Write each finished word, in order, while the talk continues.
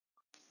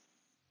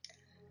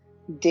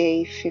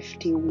Day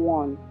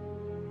 51,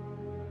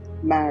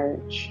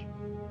 Marriage.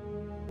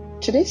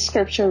 Today's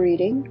scripture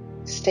reading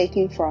is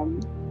taken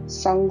from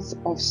Songs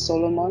of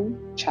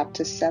Solomon,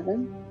 chapter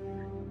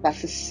 7,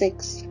 verses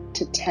 6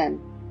 to 10.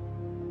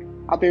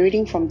 I'll be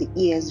reading from the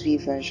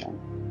ESV version.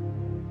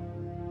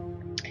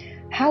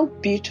 How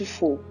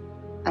beautiful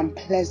and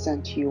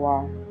pleasant you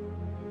are,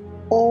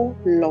 O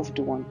loved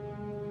one,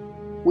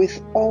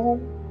 with all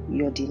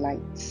your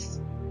delights.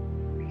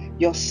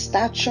 Your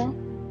stature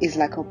is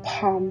like a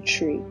palm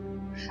tree,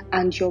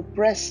 and your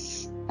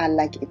breasts are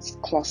like its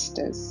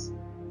clusters.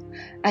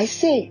 I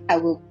say, I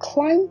will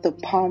climb the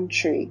palm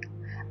tree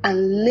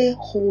and lay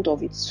hold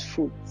of its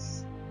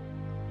fruits.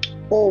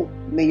 Oh,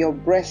 may your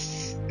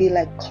breasts be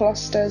like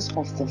clusters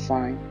of the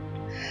vine,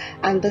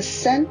 and the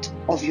scent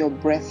of your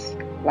breath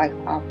like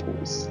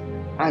apples,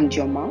 and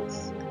your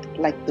mouth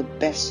like the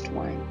best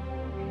wine.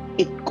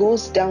 It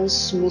goes down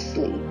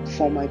smoothly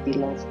for my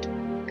beloved,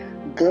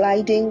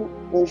 gliding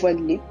over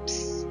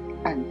lips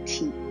and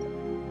teeth.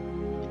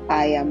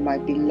 I am my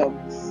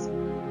beloved's,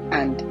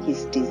 and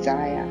his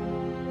desire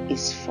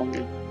is for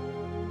me.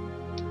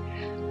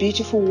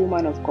 Beautiful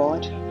woman of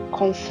God,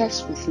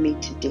 confess with me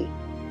today.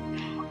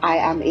 I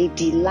am a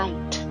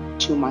delight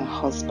to my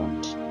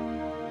husband.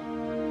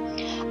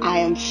 I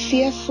am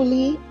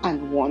fearfully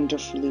and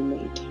wonderfully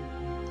made.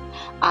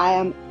 I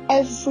am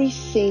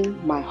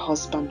everything my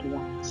husband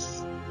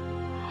wants.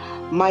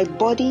 My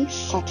body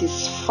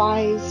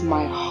satisfies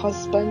my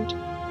husband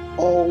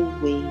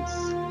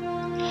always.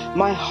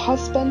 My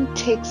husband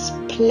takes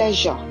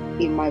pleasure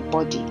in my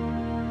body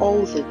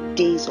all the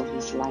days of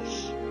his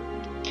life.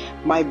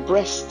 My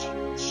breast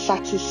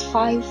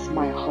satisfies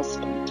my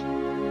husband.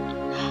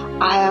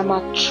 I am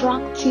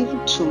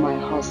attractive to my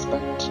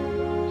husband.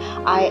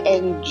 I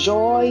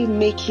enjoy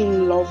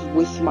making love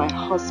with my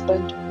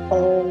husband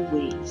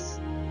always.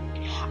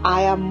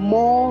 I am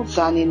more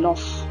than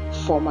enough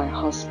for my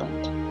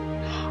husband.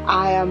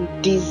 I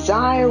am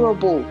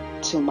desirable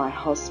to my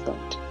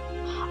husband.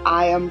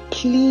 I am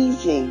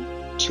pleasing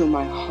to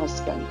my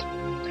husband.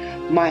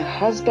 My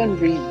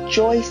husband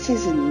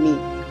rejoices in me,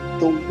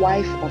 the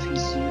wife of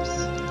his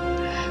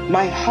youth.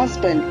 My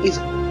husband is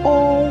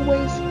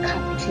always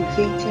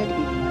captivated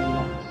in my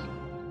love.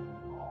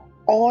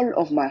 All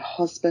of my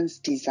husband's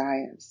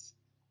desires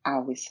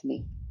are with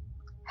me.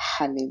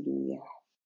 Hallelujah.